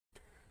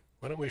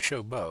Why don't we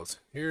show both?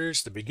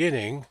 Here's the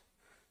beginning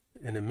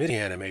in a MIDI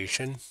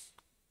animation.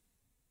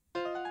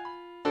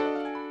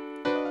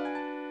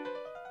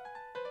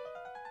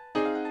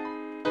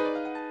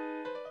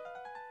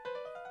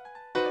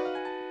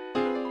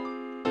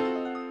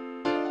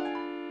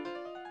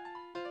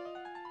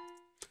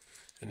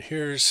 And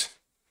here's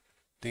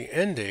the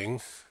ending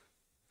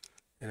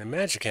in a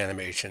magic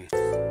animation.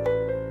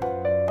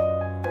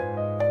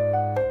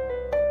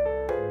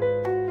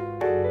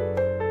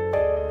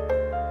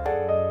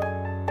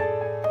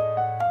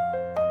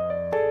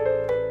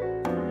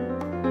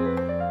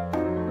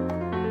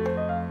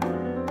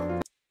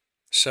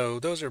 So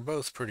those are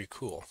both pretty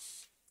cool.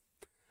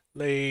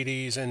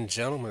 Ladies and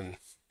gentlemen,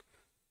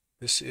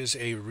 this is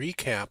a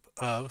recap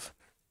of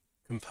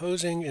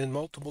Composing in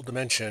Multiple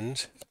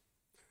Dimensions,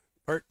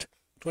 Part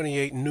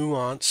 28,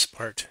 Nuance,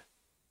 Part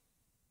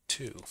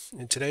 2.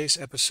 In today's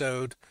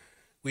episode,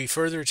 we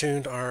further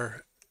tuned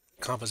our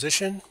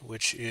composition,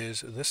 which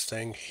is this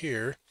thing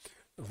here,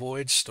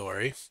 Void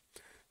Story,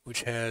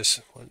 which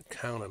has,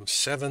 count them,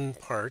 7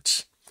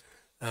 parts.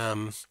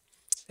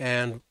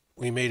 And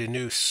we made a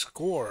new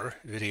score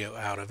video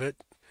out of it.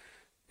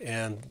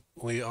 And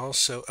we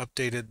also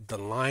updated the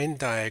line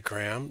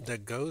diagram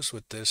that goes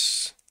with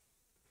this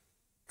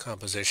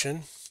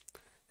composition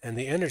and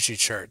the energy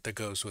chart that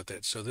goes with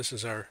it. So this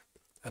is our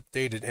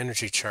updated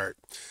energy chart.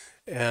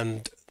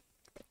 And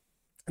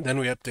then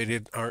we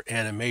updated our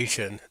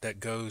animation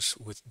that goes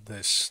with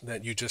this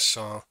that you just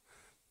saw,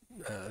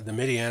 the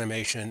MIDI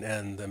animation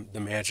and the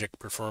magic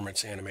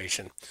performance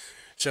animation.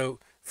 So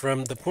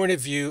from the point of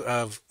view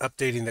of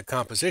updating the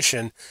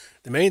composition,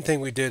 the main thing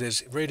we did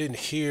is right in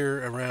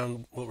here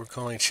around what we're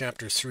calling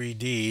chapter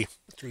 3D,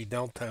 3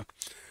 delta,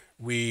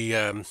 we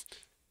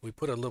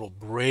put a little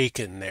break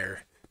in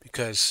there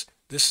because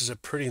this is a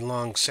pretty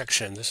long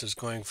section. This is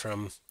going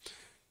from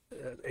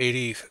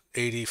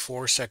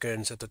 84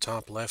 seconds at the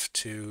top left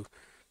to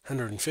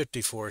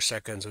 154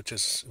 seconds,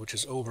 which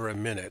is over a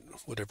minute,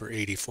 whatever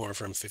 84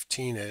 from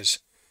 15 is,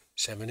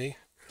 70.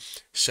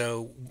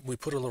 So we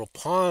put a little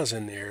pause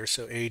in there,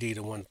 so 80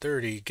 to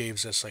 130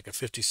 gives us like a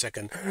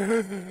 50-second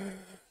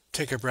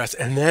take a breath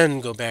and then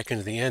go back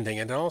into the ending.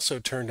 And it also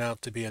turned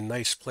out to be a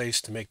nice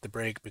place to make the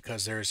break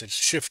because there's a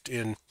shift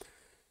in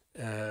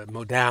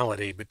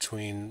modality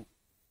between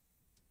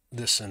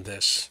this and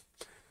this.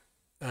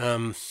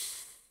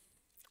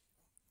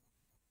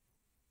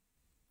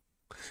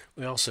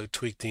 We also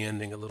tweaked the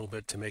ending a little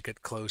bit to make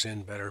it close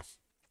in better.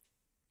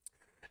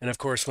 And of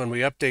course, when we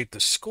update the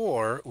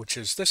score, which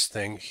is this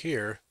thing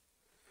here,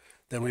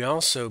 then we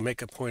also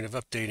make a point of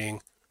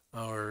updating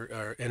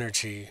our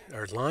energy,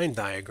 our line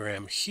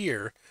diagram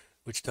here,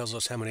 which tells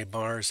us how many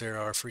bars there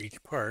are for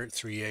each part,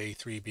 3A,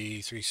 3B,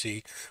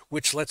 3C,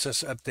 which lets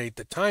us update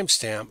the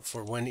timestamp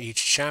for when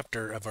each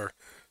chapter of our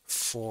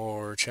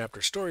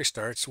 4-chapter story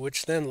starts,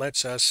 which then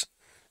lets us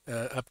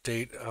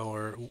update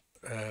our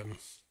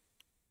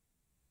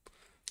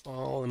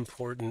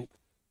all-important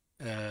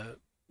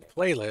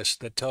playlist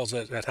that tells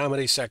us at how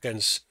many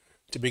seconds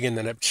to begin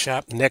the next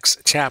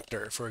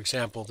chapter. For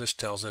example, this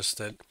tells us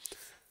that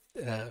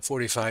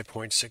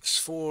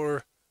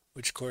 45.64,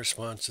 which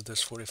corresponds to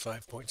this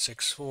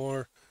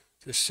 45.64,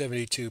 this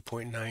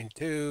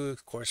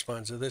 72.92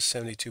 corresponds to this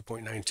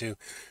 72.92.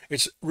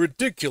 It's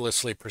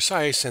ridiculously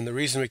precise, and the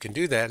reason we can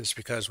do that is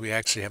because we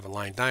actually have a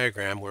line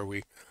diagram where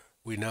we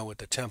know what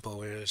the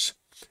tempo is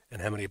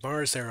and how many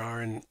bars there are,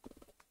 and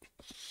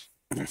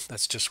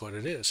that's just what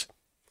it is.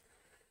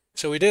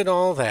 So we did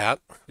all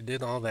that.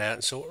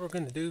 So what we're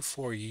going to do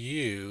for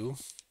you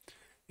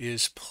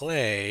is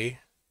play.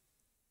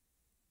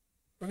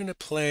 We're going to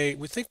play.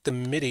 We think the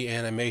MIDI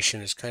animation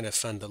is kind of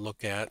fun to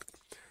look at.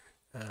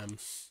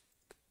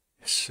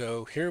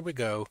 So here we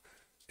go.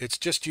 It's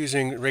just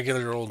using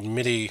regular old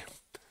MIDI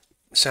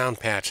sound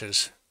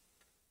patches.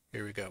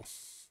 Here we go.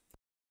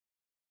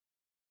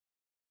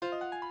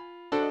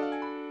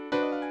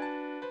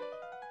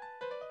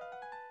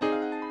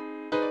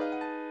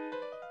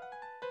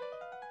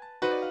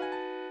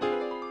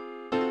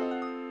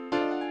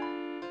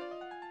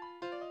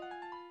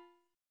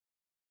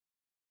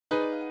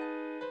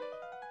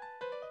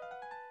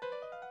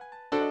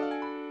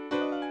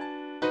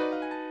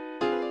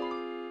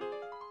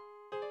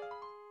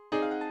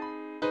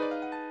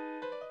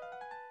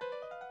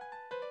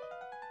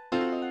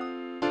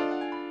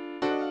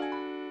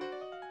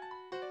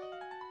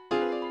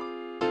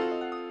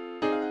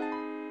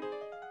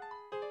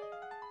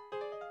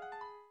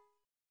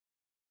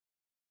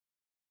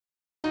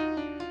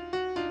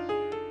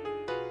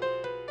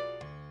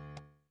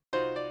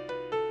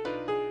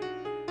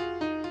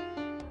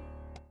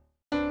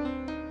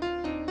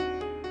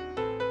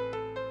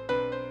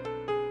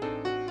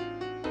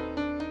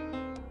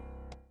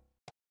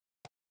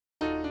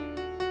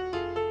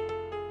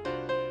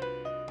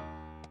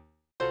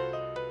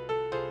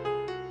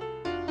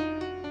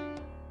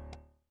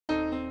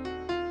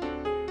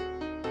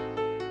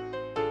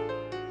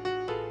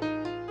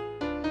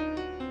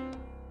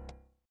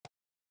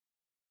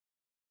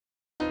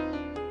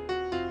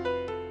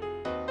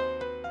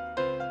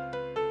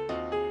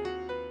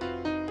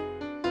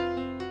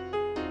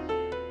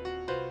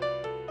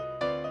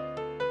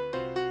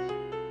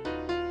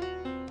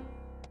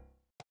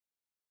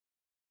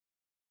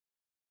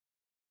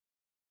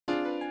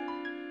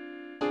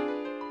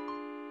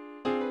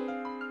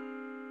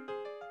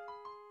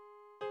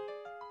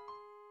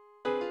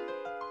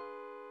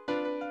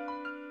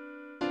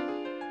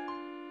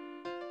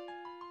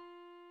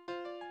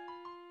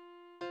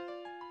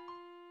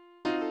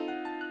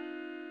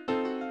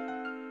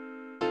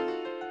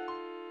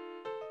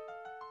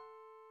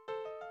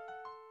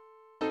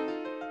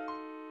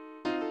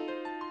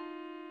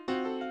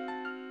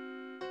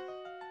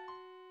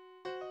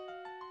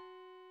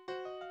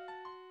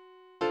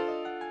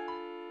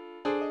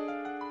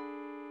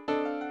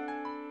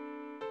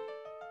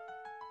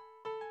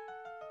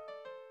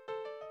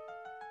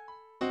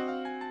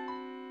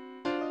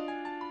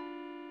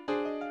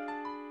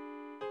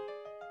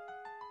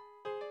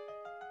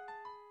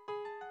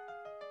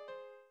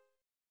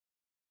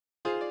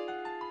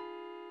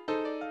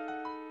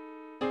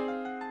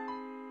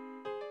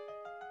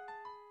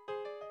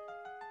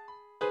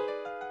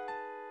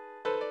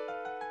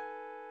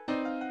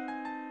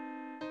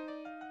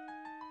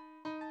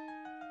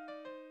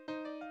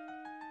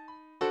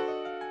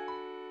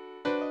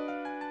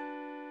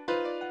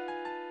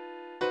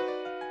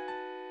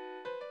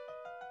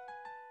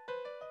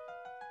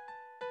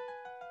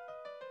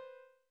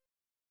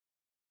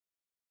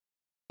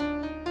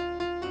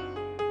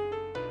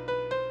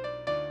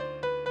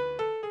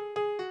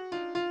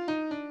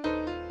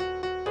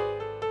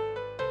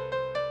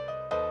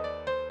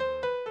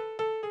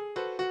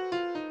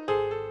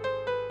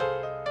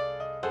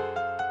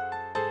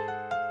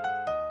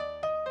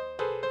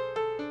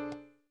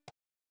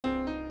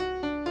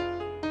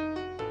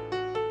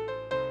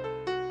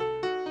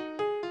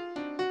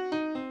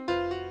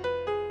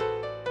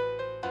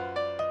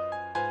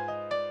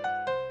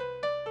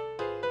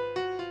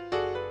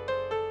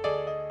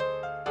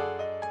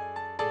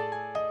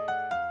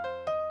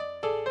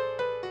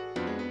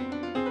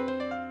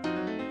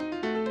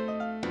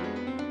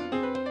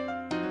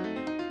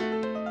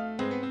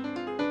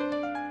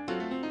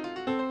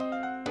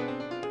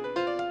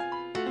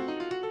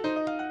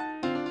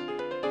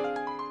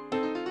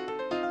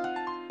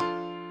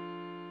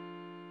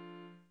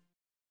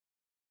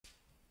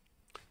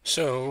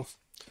 So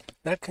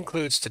that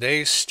concludes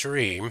today's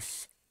stream.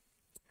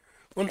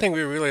 One thing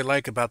we really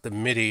like about the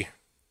MIDI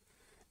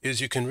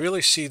is you can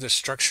really see the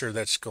structure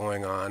that's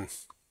going on.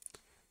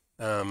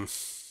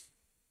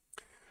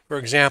 For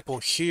example,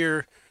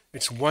 here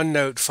it's one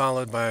note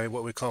followed by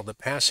what we call the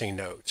passing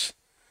notes.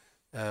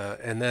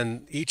 And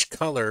then each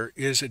color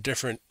is a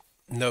different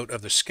note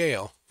of the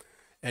scale.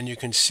 And you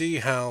can see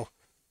how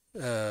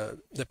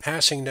the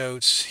passing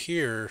notes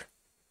here,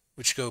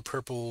 which go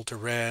purple to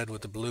red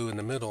with the blue in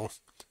the middle,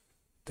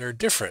 they're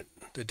different.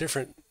 They're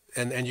different,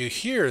 and you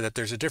hear that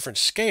there's a different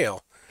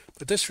scale,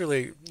 but this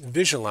really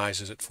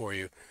visualizes it for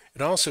you.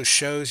 It also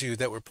shows you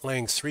that we're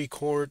playing three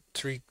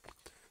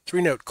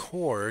note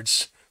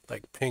chords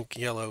like pink,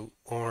 yellow,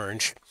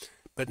 orange,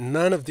 but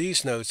none of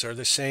these notes are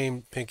the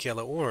same pink,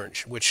 yellow,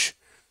 orange, which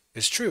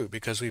is true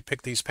because we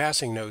picked these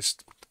passing notes.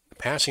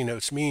 Passing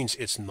notes means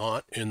it's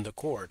not in the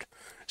chord.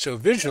 So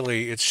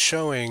visually, it's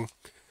showing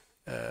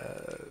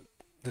the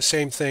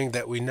same thing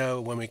that we know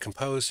when we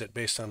composed it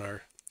based on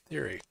our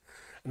theory.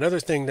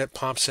 Another thing that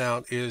pops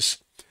out is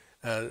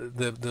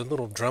the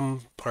little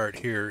drum part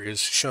here is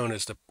shown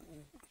as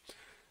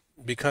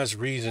because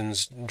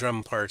reasons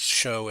drum parts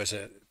show as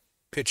a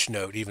pitch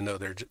note, even though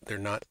they're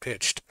not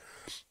pitched.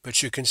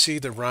 But you can see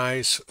the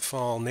rise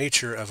fall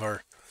nature of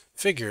our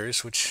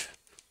figures, which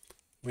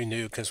we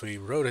knew because we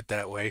wrote it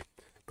that way.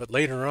 But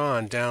later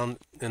on, down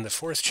in the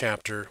 4th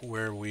chapter,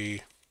 where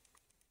we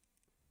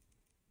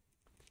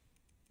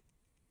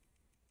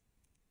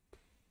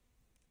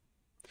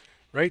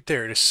right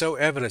there, it is so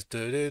evident.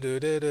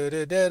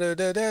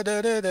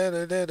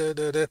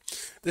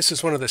 This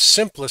is one of the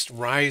simplest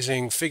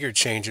rising figure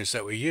changes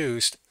that we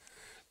used.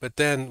 But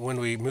then when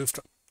we moved,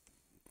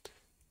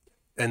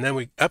 and then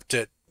we upped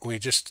it, we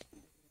just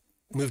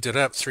moved it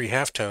up 3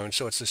 halftones.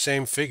 So it's the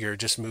same figure,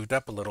 just moved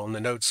up a little, and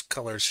the notes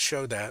colors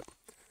show that.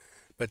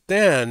 But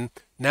then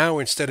now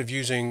instead of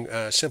using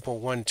simple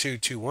 1 2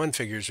 2 1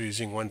 figures, we're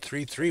using 1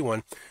 3 3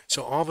 1.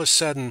 So all of a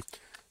sudden,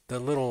 the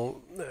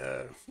little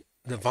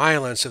the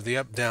violence of the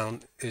up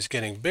down is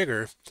getting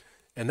bigger,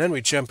 and then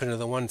we jump into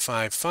the 1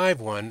 5 5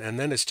 1, and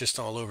then it's just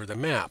all over the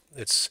map.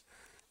 It's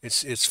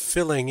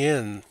filling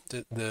in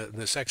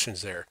the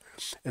sections there,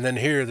 and then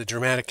here the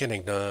dramatic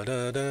ending, da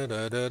da da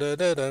da da da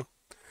da da,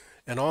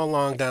 and all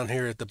along down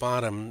here at the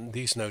bottom,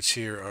 these notes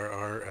here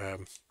are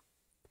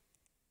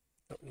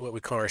what we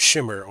call our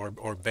shimmer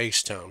or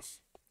bass tone.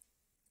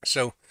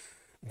 So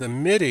the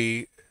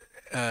MIDI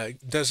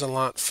does a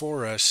lot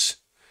for us,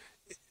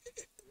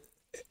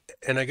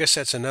 and I guess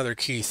that's another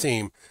key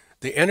theme.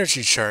 The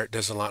energy chart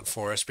does a lot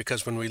for us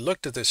because when we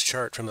looked at this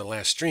chart from the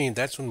last stream,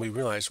 that's when we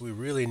realized we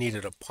really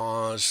needed a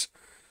pause,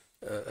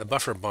 a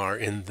buffer bar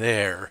in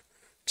there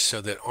so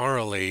that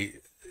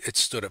aurally it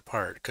stood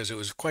apart, because it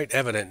was quite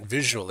evident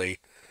visually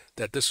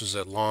that this was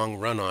a long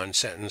run-on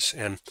sentence,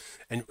 and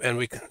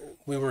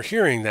we were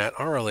hearing that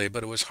aurally,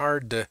 but it was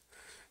hard to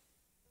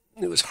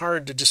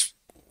just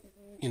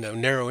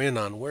narrow in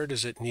on where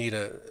does it need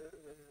a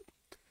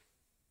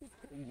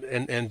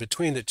and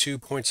between the 2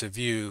 points of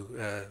view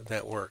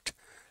that worked.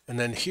 And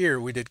then here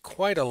we did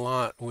quite a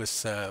lot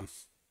with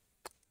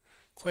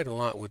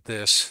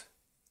this.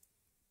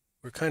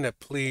 We're kind of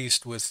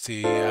pleased with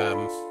the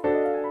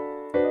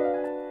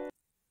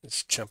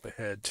let's jump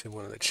ahead to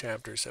one of the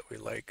chapters that we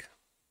like.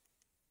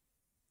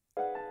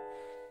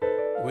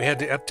 We had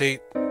to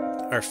update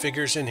our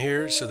figures in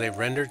here so they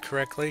rendered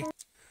correctly.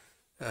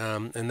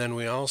 And then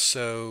we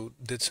also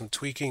did some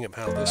tweaking of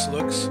how this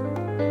looks.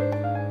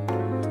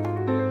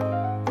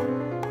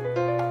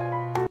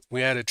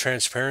 We added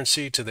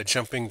transparency to the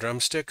jumping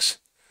drumsticks,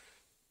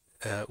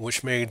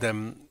 which made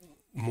them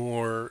a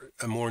more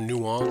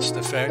nuanced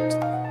effect,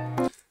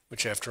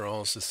 which after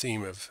all is the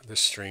theme of this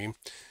stream.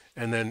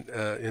 And then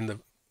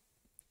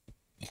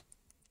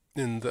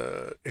in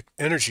the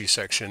energy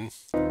section,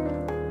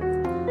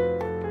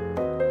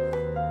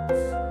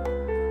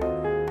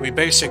 we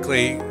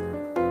basically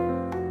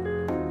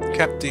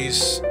kept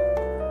these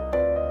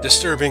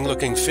disturbing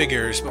looking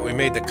figures, but we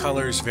made the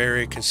colors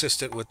very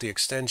consistent with the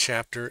Extend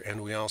chapter,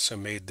 and we also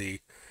made the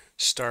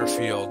star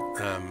field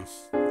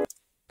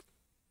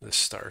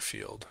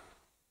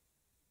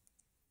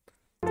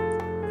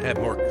had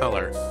more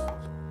color.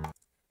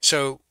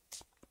 So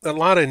a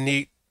lot of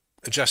neat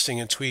adjusting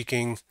and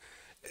tweaking,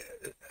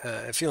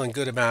 feeling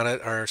good about it.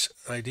 Our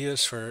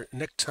ideas for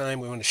next time,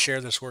 we want to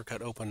share this work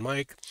at open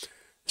mic.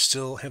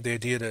 Still have the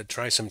idea to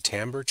try some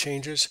timbre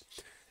changes.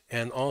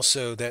 And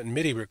also that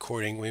MIDI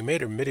recording, we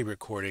made a MIDI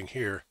recording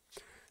here,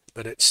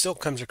 but it still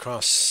comes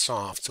across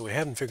soft. So we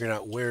haven't figured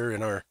out where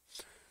in our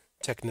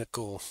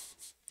technical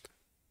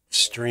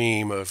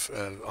stream of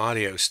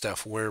audio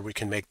stuff where we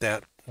can make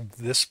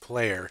this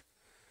player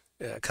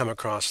come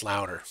across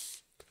louder.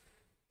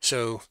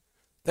 So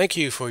thank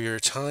you for your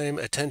time,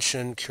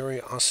 attention,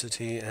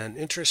 curiosity, and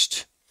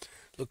interest.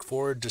 Look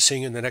forward to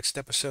seeing you in the next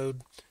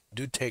episode.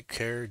 Do take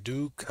care,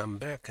 do come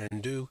back,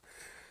 and do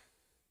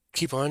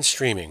keep on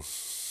streaming.